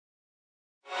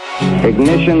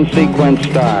Ignition sequence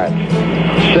start.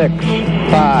 6,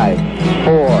 5,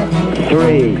 4,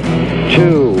 3,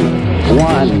 2,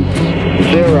 1,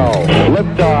 0.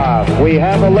 Liftoff. We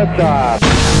have a liftoff.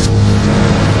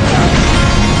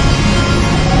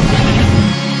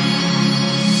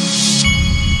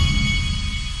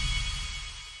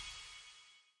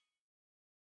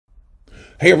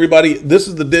 Hey everybody, this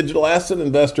is the Digital Asset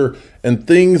Investor, and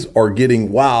things are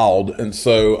getting wild, and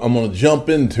so I'm going to jump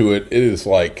into it. It is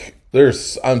like,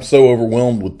 I'm so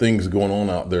overwhelmed with things going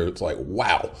on out there. It's like,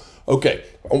 wow. Okay,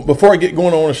 before I get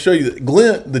going, I want to show you that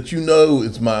Glenn, that you know,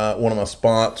 is one of my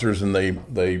sponsors, and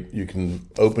you can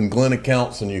open Glenn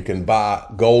accounts and you can buy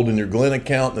gold in your Glenn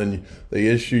account, and then they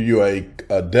issue you a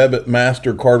debit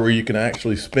MasterCard where you can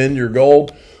actually spend your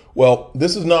gold. Well,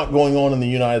 this is not going on in the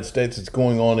United States. It's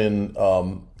going on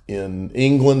in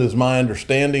England, is my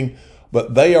understanding.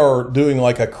 But they are doing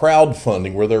like a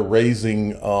crowdfunding where they're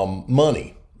raising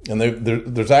money. And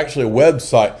there's actually a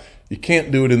website. You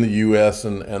can't do it in the U.S.,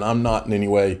 and I'm not in any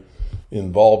way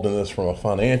involved in this from a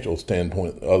financial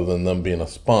standpoint other than them being a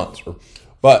sponsor.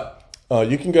 But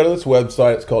you can go to this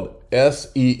website. It's called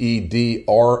seedrs.com.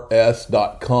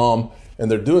 And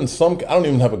they're doing I don't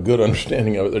even have a good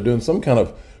understanding of it. They're doing some kind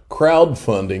of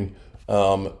crowdfunding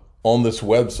on this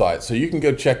website, so you can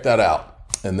go check that out.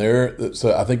 And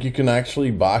so I think you can actually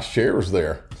buy shares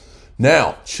there.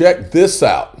 Now check this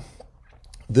out.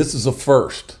 This is a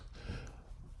first.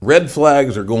 Red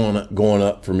flags are going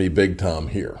up for me big time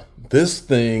here. This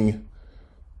thing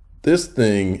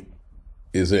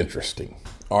is interesting.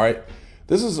 All right,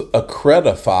 this is a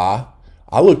Credify.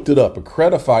 I looked it up. A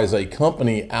Credify is a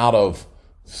company out of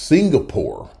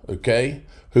Singapore. Okay,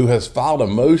 who has filed a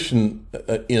motion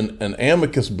in an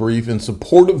amicus brief in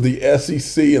support of the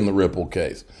SEC in the Ripple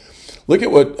case. Look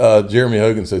at what Jeremy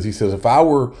Hogan says. He says, if I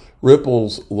were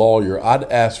Ripple's lawyer, I'd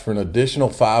ask for an additional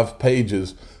 5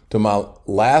 pages to my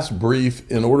last brief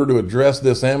in order to address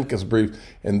this amicus brief,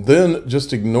 and then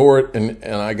just ignore it, and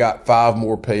I got 5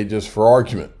 more pages for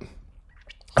argument.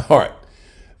 All right.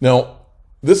 Now,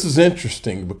 this is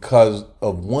interesting because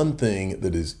of one thing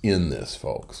that is in this,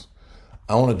 folks.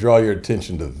 I want to draw your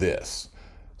attention to this.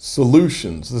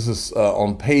 Solutions. This is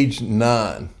on page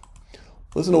 9.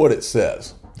 Listen to what it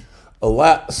says.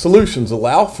 Solutions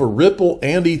allow for Ripple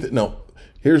and Ether. Now,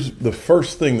 here's the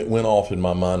first thing that went off in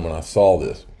my mind when I saw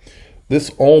this.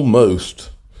 This almost,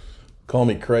 call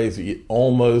me crazy, it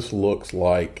almost looks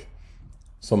like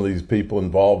some of these people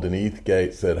involved in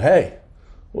ETHgate said, hey,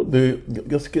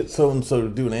 let's get so-and-so to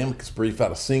do an amicus brief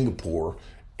out of Singapore,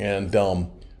 and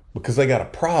because they got a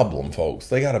problem, folks.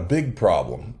 They got a big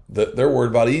problem. They're worried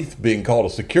about ETH being called a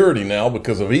security now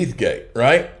because of ETHgate,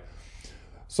 right?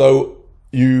 So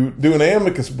you do an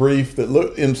amicus brief that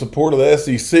look in support of the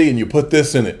SEC, and you put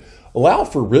this in it. Allow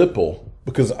for Ripple,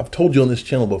 because I've told you on this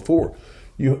channel before,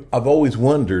 I've always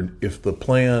wondered if the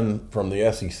plan from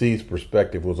the SEC's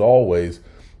perspective was always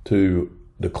to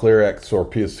declare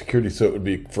XRP as security, so it would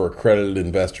be for accredited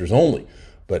investors only.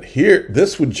 But here,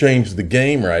 this would change the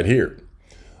game right here.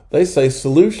 They say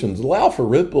solutions allow for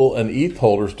Ripple and ETH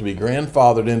holders to be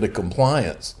grandfathered into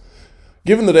compliance.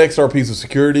 Given that XRP is a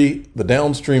security, the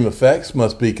downstream effects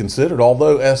must be considered,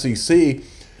 although SEC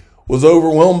was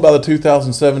overwhelmed by the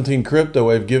 2017 crypto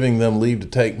wave, giving them leave to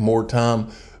take more time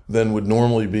than would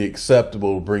normally be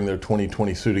acceptable to bring their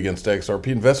 2020 suit against XRP.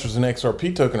 Investors in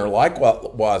XRP token are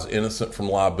likewise innocent from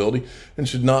liability and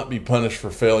should not be punished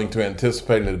for failing to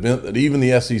anticipate an event that even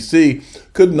the SEC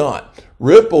could not.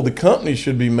 Ripple, the company,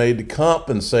 should be made to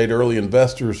compensate early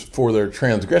investors for their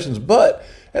transgressions, but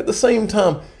at the same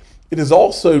time, it is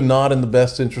also not in the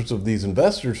best interest of these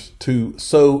investors to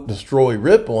so destroy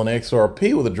Ripple and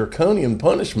XRP with a draconian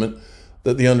punishment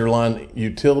that the underlying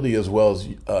utility as well as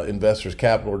investors'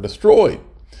 capital are destroyed.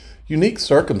 Unique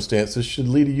circumstances should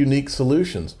lead to unique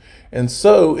solutions. And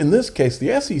so, in this case,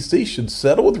 the SEC should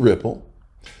settle with Ripple,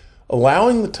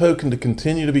 allowing the token to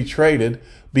continue to be traded,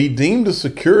 be deemed a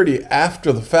security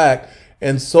after the fact,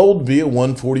 and sold via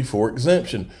 144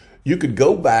 exemption. You could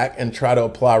go back and try to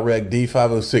apply Reg D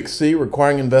 506C,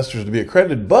 requiring investors to be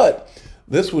accredited, but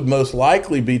this would most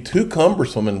likely be too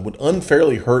cumbersome and would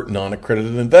unfairly hurt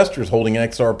non-accredited investors holding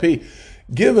XRP,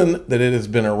 given that it has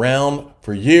been around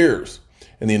for years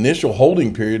and the initial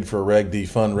holding period for a Reg D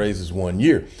fundraise is 1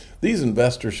 year. These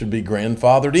investors should be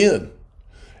grandfathered in,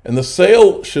 and the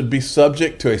sale should be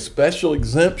subject to a special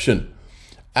exemption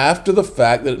after the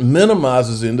fact that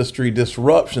minimizes industry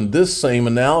disruption. This same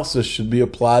analysis should be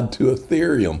applied to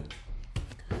Ethereum.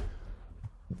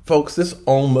 Folks, this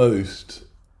almost,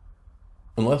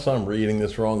 unless I'm reading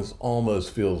this wrong, this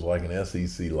almost feels like an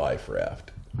SEC life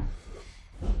raft.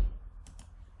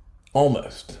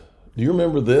 Almost. Do you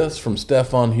remember this from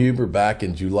Stefan Huber back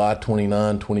in July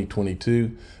 29,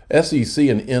 2022? SEC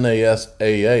and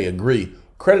NASAA agree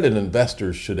accredited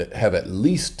investors should have at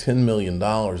least $10 million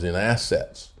in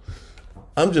assets.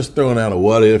 I'm just throwing out a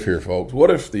what if here, folks.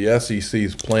 What if the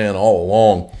SEC's plan all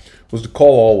along was to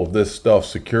call all of this stuff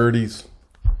securities,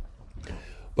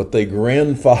 but they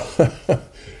grandfather,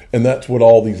 and that's what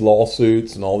all these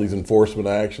lawsuits and all these enforcement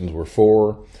actions were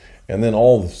for, and then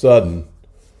all of a sudden,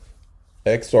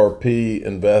 XRP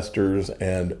investors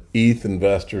and ETH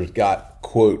investors got,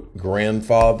 quote,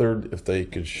 grandfathered, if they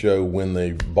could show when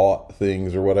they bought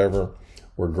things or whatever,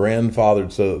 were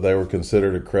grandfathered so that they were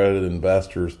considered accredited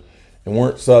investors and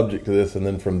weren't subject to this, and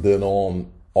then from then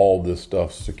on, all this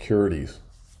stuff, securities.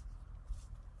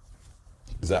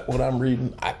 Is that what I'm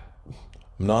reading? I'm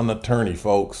not an attorney,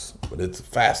 folks, but it's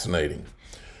fascinating.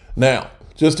 Now,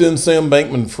 just in, Sam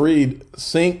Bankman-Fried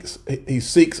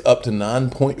seeks up to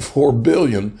 $9.4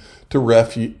 billion to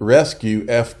rescue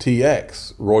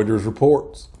FTX, Reuters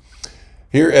reports.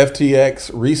 Here, FTX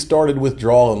restarted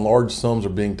withdrawal and large sums are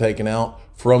being taken out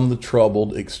from the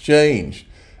troubled exchange.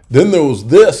 Then there was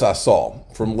this I saw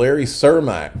from Larry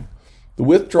Cermak. The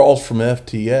withdrawals from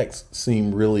FTX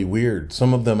seem really weird.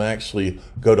 Some of them actually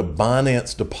go to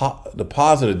Binance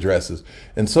deposit addresses,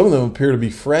 and some of them appear to be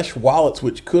fresh wallets,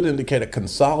 which could indicate a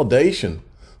consolidation.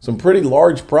 Some pretty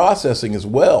large processing as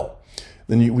well.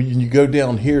 Then when you go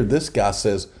down here, this guy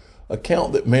says,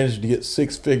 account that managed to get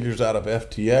 6 figures out of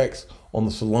FTX on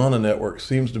the Solana network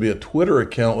seems to be a Twitter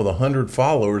account with 100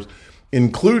 followers,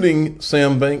 including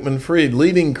Sam Bankman-Fried,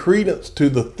 leading credence to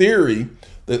the theory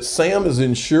that Sam is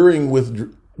ensuring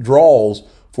withdrawals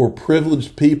for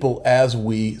privileged people as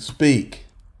we speak.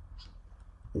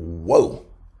 Whoa.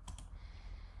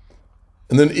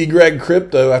 And then eGreg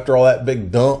Crypto, after all that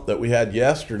big dump that we had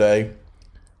yesterday,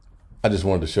 I just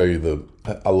wanted to show you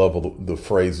I love all the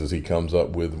phrases he comes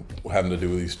up with having to do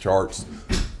with these charts.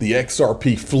 The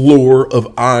XRP floor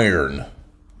of iron.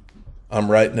 I'm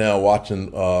right now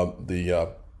watching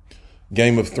the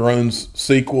Game of Thrones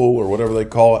sequel, or whatever they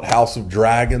call it, House of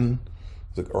Dragon,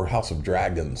 or House of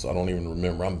Dragons. I don't even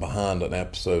remember. I'm behind an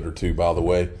episode or two, by the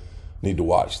way. Need to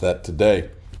watch that today.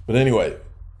 But anyway,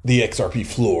 the XRP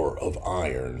floor of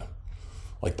iron,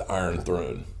 like the Iron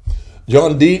Throne.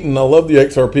 John Deaton, I love the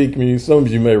XRP community. Some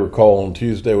of you may recall on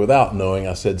Tuesday, without knowing,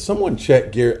 I said, someone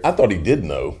check Gary. I thought he did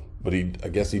know, but I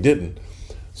guess he didn't.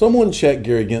 Someone check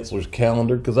Gary Gensler's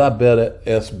calendar, because I bet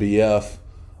SBF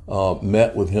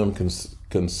met with him,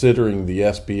 considering the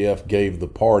SBF gave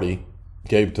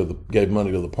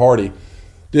money to the party.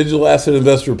 Digital Asset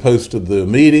Investor posted the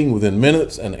meeting within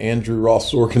minutes, and Andrew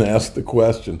Ross Sorkin asked the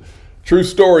question. True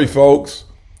story, folks.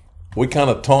 We kind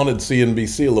of taunted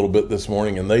CNBC a little bit this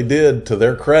morning, and they did, to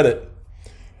their credit.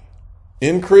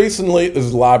 Increasingly, this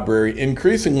is Library,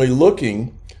 increasingly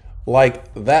looking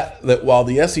like that while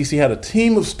the SEC had a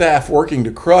team of staff working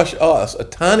to crush us, a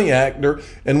tiny actor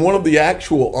and one of the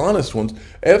actual honest ones,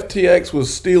 FTX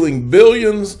was stealing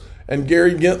billions and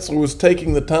Gary Gensler was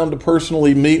taking the time to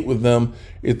personally meet with them.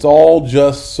 It's all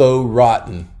just so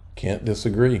rotten. Can't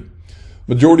disagree.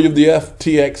 Majority of the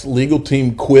FTX legal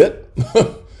team quit.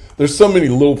 There's so many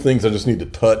little things I just need to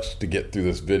touch to get through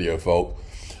this video, folks.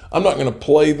 I'm not going to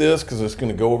play this because it's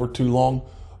going to go over too long.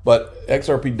 But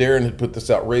XRP Darren had put this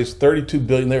out, raised $32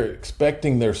 billion. They're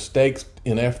expecting their stakes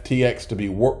in FTX to be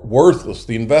worthless.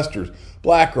 The investors,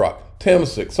 BlackRock,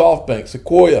 Temasek, SoftBank,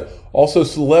 Sequoia, also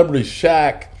celebrities,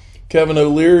 Shaq, Kevin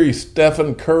O'Leary,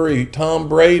 Stephen Curry, Tom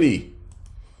Brady.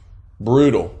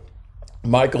 Brutal.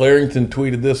 Michael Arrington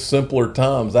tweeted this, simpler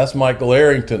times. That's Michael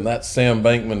Arrington. That's Sam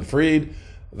Bankman-Fried.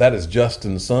 That is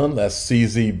Justin Sun. That's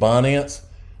CZ Binance.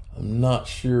 I'm not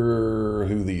sure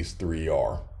who these three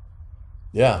are.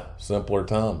 Yeah, simpler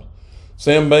times.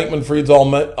 Sam Bankman-Fried's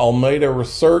Almeida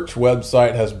Research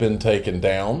website has been taken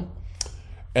down.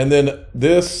 And then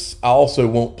this, I also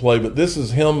won't play, but this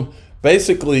is him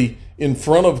basically in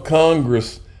front of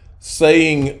Congress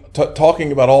saying,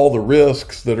 talking about all the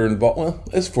risks that are involved. Well,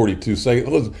 it's 42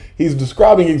 seconds. He's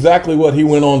describing exactly what he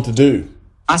went on to do.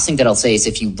 Last thing that I'll say is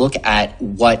if you look at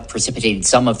what precipitated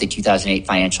some of the 2008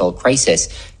 financial crisis,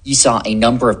 you saw a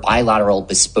number of bilateral,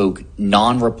 bespoke,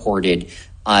 non-reported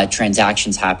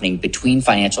transactions happening between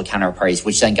financial counterparties,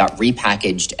 which then got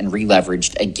repackaged and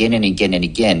re-leveraged again and again and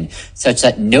again, such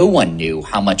that no one knew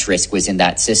how much risk was in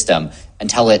that system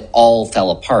until it all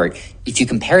fell apart. If you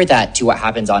compare that to what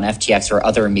happens on FTX or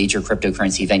other major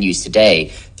cryptocurrency venues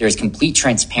today, there's complete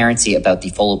transparency about the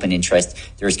full open interest.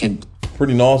 There's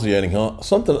pretty nauseating, huh?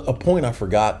 A point I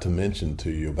forgot to mention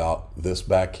to you about this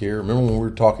back here. Remember when we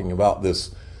were talking about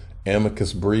this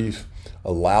amicus brief?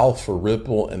 allow for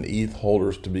Ripple and ETH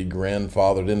holders to be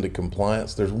grandfathered into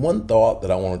compliance. There's one thought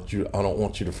that I don't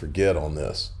want you to forget on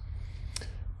this.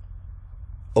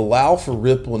 Allow for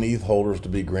Ripple and ETH holders to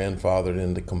be grandfathered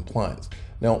into compliance.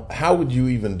 Now, how would you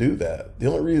even do that? The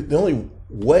only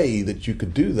way that you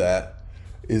could do that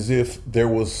is if there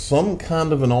was some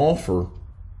kind of an offer,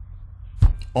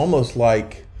 almost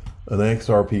like an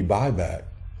XRP buyback,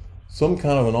 some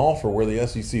kind of an offer where the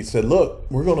SEC said, look,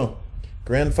 we're going to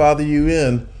grandfather you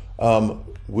in.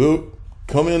 We'll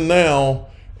come in now,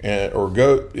 or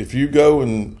go, if you go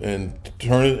and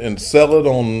turn it and sell it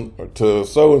on to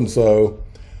so-and-so.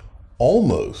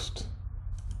 Almost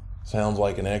sounds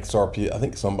like an XRP. I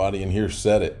think somebody in here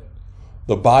said it.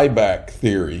 The buyback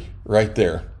theory right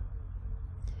there.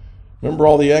 Remember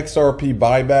all the XRP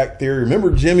buyback theory? Remember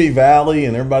Jimmy Valley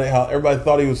and how everybody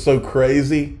thought he was so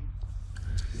crazy?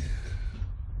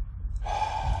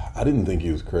 I didn't think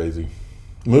he was crazy.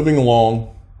 Moving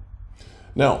along.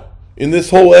 Now, in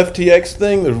this whole FTX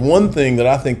thing, there's one thing that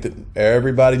I think that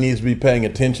everybody needs to be paying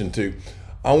attention to.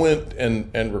 I went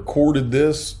and recorded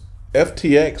this.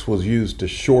 FTX was used to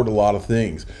short a lot of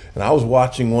things. And I was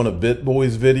watching one of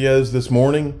BitBoy's videos this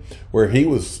morning where he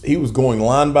was going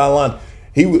line by line.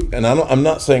 I'm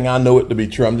not saying I know it to be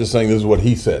true. I'm just saying this is what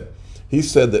he said. He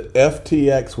said that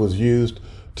FTX was used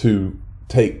to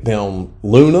take down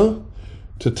Luna,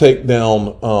 to take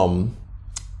down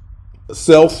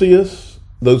Celsius,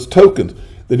 those tokens,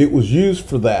 that it was used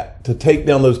for that, to take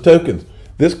down those tokens.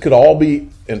 This could all be,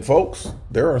 and folks,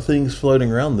 there are things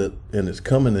floating around that, and it's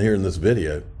coming here in this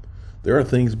video. There are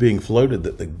things being floated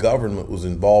that the government was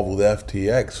involved with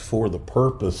FTX for the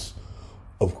purpose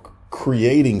of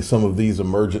creating some of these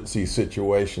emergency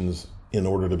situations in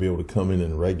order to be able to come in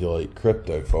and regulate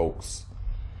crypto, folks.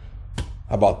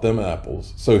 How about them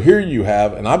apples? So here you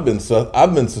have, and I've been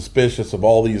suspicious of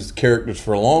all these characters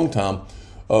for a long time,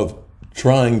 of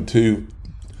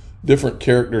different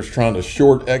characters trying to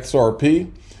short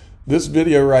XRP. This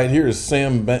video right here is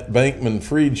Sam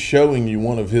Bankman-Fried showing you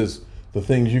one of the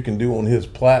things you can do on his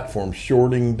platform,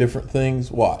 shorting different things.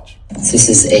 Watch. This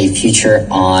is a future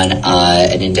on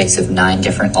an index of 9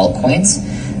 different altcoins.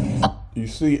 You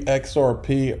see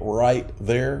XRP right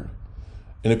there?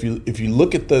 And if you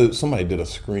look at those, somebody did a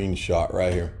screenshot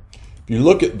right here. If you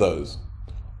look at those,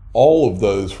 all of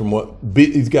those from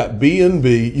he's got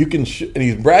BNB, and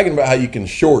he's bragging about how you can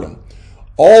short them.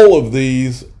 All of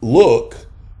these look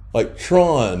like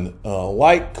Tron,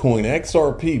 Litecoin,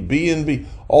 XRP, BNB.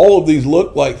 All of these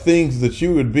look like things that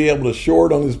you would be able to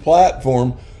short on his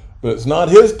platform, but it's not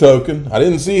his token. I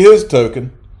didn't see his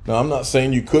token. Now, I'm not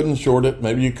saying you couldn't short it.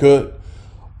 Maybe you could,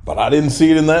 but I didn't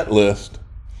see it in that list.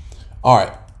 All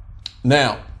right.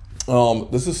 Now,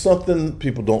 this is something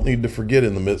people don't need to forget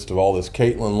in the midst of all this.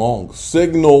 Caitlin Long,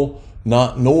 signal,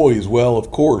 not noise. Well,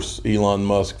 of course, Elon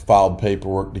Musk filed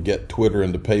paperwork to get Twitter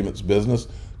into payments business,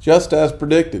 just as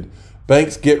predicted.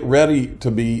 Banks get ready to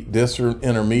be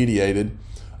disintermediated.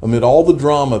 Amid all the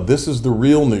drama, this is the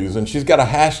real news. And she's got a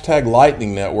hashtag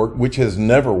Lightning Network, which has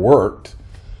never worked.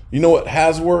 You know what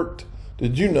has worked?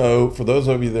 Did you know, for those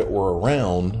of you that were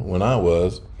around when I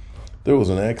was, there was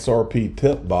an XRP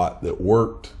tip bot that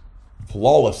worked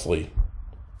flawlessly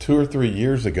 2 or 3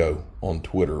 years ago on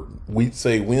Twitter. We'd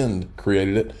say Wind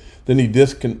created it. Then he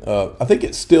I think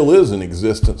it still is in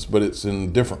existence, but it's in a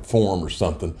different form or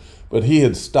something. But he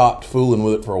had stopped fooling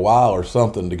with it for a while or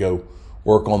something to go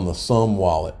work on the Sum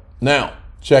wallet. Now,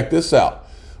 check this out.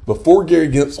 Before Gary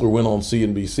Gensler went on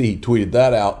CNBC, he tweeted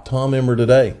that out. Tom Emmer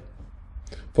today.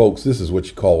 Folks, this is what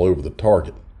you call over the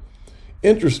target.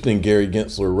 Interesting, Gary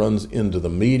Gensler runs into the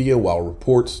media while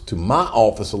reports to my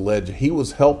office allege he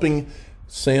was helping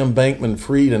Sam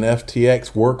Bankman-Fried and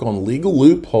FTX work on legal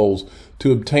loopholes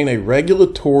to obtain a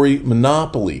regulatory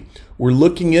monopoly. We're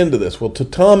looking into this. Well, to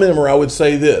Tom Emmer, I would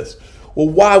say this. Well,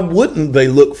 why wouldn't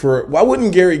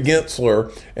Gary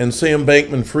Gensler and Sam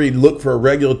Bankman-Fried look for a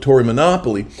regulatory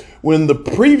monopoly when the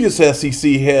previous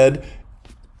SEC head,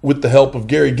 with the help of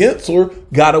Gary Gensler,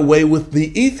 got away with the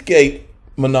ETHgate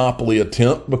monopoly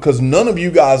attempt because none of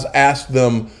you guys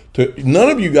none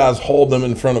of you guys hauled them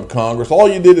in front of Congress. All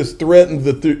you did is threaten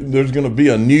that there's going to be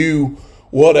a new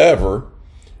whatever.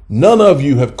 None of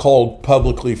you have called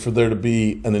publicly for there to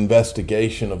be an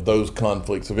investigation of those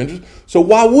conflicts of interest. So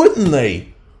why wouldn't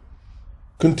they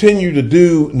continue to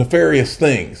do nefarious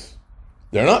things?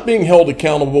 They're not being held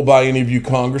accountable by any of you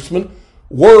congressmen.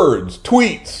 Words,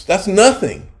 tweets, that's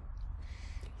nothing.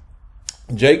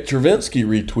 Jake Chervinsky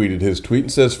retweeted his tweet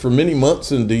and says, for many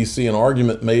months in D.C., an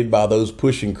argument made by those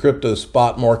pushing crypto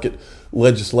spot market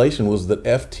legislation was that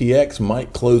FTX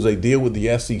might close a deal with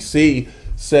the SEC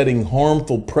setting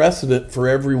harmful precedent for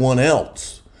everyone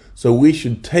else. So we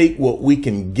should take what we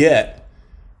can get,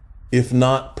 if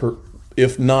not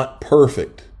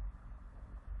perfect.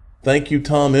 Thank you,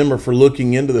 Tom Emmer, for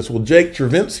looking into this. Well, Jake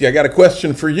Travinsky, I got a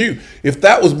question for you. If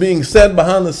that was being said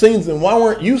behind the scenes, then why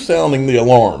weren't you sounding the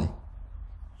alarm?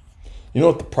 You know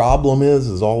what the problem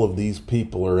is all of these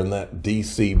people are in that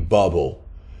DC bubble,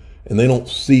 and they don't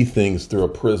see things through a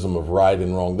prism of right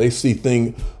and wrong. They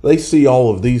see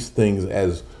all of these things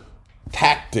as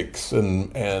tactics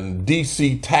and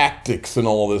DC tactics and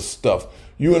all this stuff.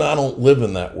 You and I don't live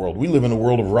in that world. We live in a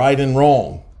world of right and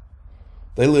wrong.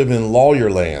 They live in lawyer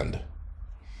land.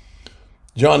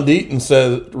 John Deaton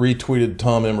retweeted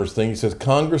Tom Emmer's thing. He says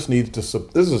Congress needs to.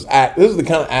 This is the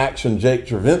kind of action Jake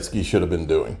Travinsky should have been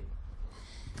doing.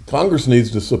 Congress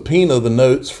needs to subpoena the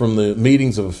notes from the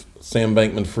meetings of Sam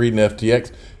Bankman-Fried and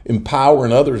FTX. Empower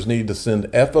and others need to send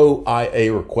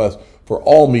FOIA requests for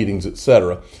all meetings,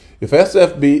 etc. If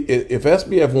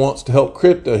SBF wants to help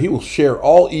crypto, he will share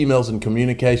all emails and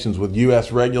communications with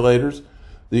U.S. regulators.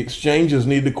 The exchanges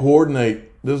need to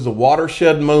coordinate. This is a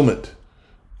watershed moment.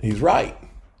 He's right.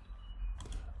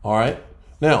 All right.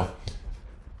 Now,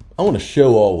 I want to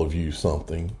show all of you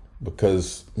something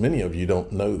because many of you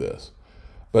don't know this.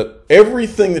 But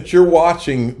everything that you're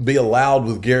watching be allowed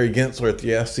with Gary Gensler at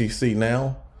the SEC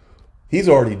now, he's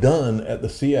already done at the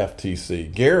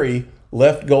CFTC. Gary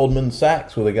left Goldman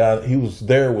Sachs with a guy, he was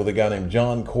there with a guy named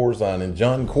John Corzine, and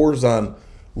John Corzine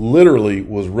literally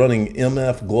was running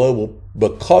MF Global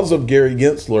because of Gary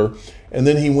Gensler, and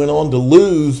then he went on to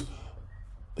lose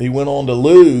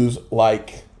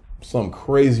like some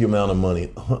crazy amount of money,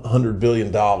 $100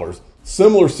 billion.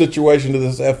 Similar situation to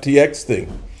this FTX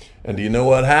thing. And do you know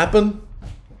what happened?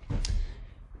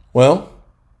 Well,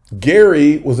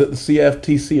 Gary was at the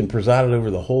CFTC and presided over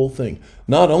the whole thing.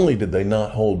 Not only did they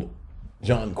not hold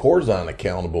John Corzine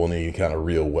accountable in any kind of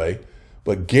real way,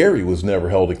 but Gary was never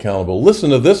held accountable. Listen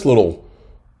to this little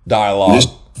dialogue.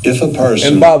 If a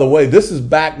person, and by the way, this is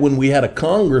back when we had a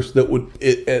Congress that would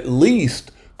at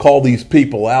least call these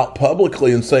people out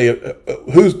publicly and say,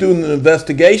 who's doing the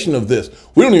investigation of this?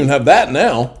 We don't even have that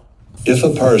now. If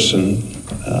a person,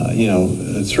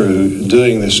 through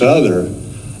doing this other,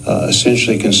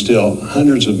 essentially can steal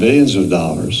hundreds of billions of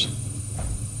dollars,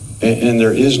 and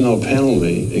there is no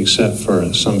penalty except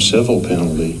for some civil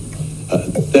penalty,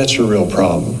 that's a real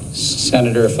problem.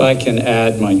 Senator, if I can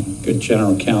add, my good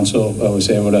general counsel was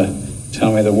able to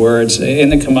tell me the words. In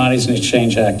the Commodities and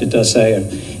Exchange Act, it does say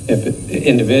if an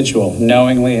individual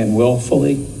knowingly and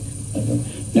willfully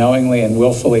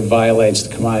violates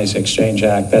the Commodities Exchange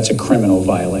Act, that's a criminal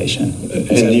violation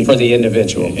for the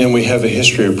individual. And we have a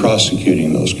history of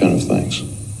prosecuting those kind of things.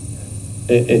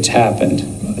 It's happened.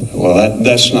 Well,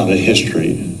 that's not a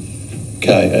history.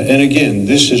 Okay, and again,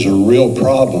 this is a real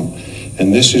problem.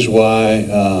 And this is why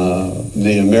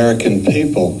the American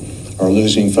people are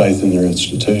losing faith in their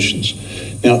institutions.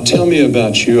 Now, tell me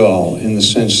about you all in the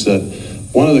sense that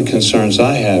one of the concerns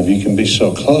I have, you can be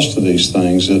so close to these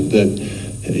things that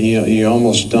you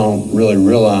almost don't really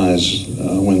realize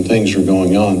when things are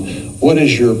going on. What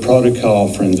is your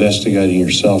protocol for investigating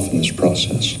yourself in this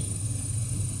process?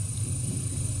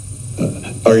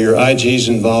 Are your IGs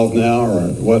involved now, or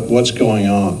what's going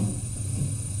on?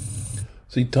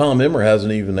 See, Tom Emmer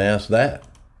hasn't even asked that.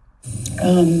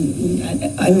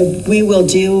 We will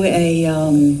do a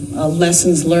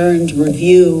lessons learned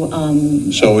review.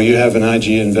 So will you have an IG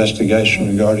investigation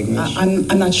regarding this?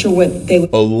 I'm not sure what they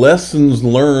would. A lessons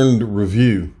learned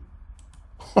review.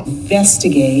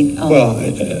 Investigate. Well,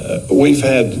 we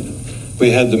had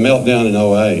the meltdown in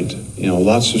 2008.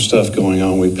 Lots of stuff going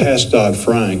on. We passed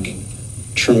Dodd-Frank.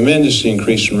 Tremendous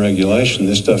increase in regulation.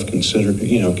 This stuff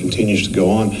continues to go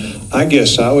on. I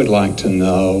guess I would like to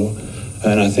know,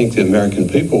 and I think the American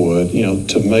people would,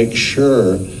 to make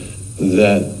sure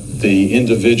that the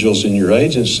individuals in your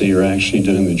agency are actually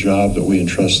doing the job that we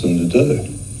entrust them to do.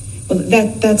 Well,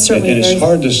 that's certainly. And it's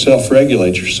hard to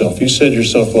self-regulate yourself. You said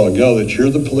yourself a while ago that you're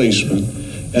the policeman,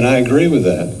 and I agree with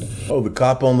that. Oh, the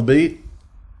cop on the beat?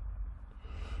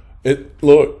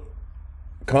 Look,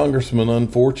 Congressman,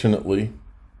 unfortunately,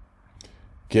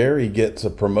 Gary gets a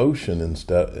promotion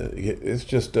instead. It's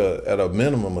just at a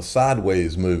minimum a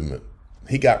sideways movement.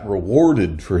 He got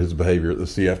rewarded for his behavior at the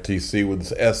CFTC with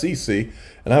the SEC,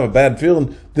 and I have a bad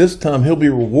feeling this time he'll be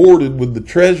rewarded with the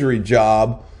Treasury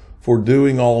job for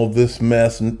doing all of this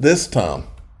mess. And this time,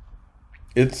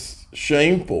 it's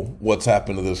shameful what's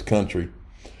happened to this country.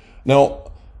 Now,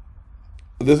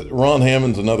 Ron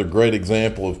Hammond's another great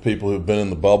example of people who've been in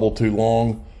the bubble too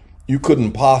long. You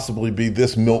couldn't possibly be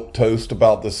this milquetoast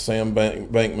about this Sam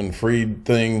Bankman-Fried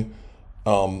thing.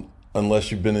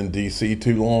 unless you've been in DC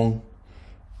too long.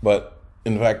 But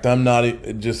in fact, I'm not,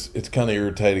 it's kind of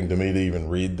irritating to me to even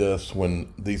read this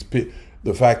when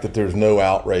the fact that there's no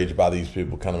outrage by these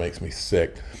people kind of makes me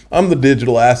sick. I'm the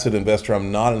digital asset investor.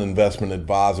 I'm not an investment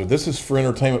advisor. This is for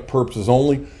entertainment purposes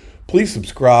only. Please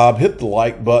subscribe, hit the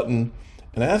like button,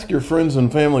 and ask your friends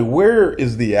and family, where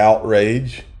is the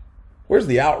outrage? Where's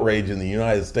the outrage in the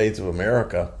United States of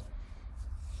America?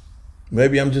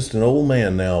 Maybe I'm just an old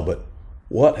man now, but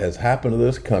what has happened to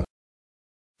this country?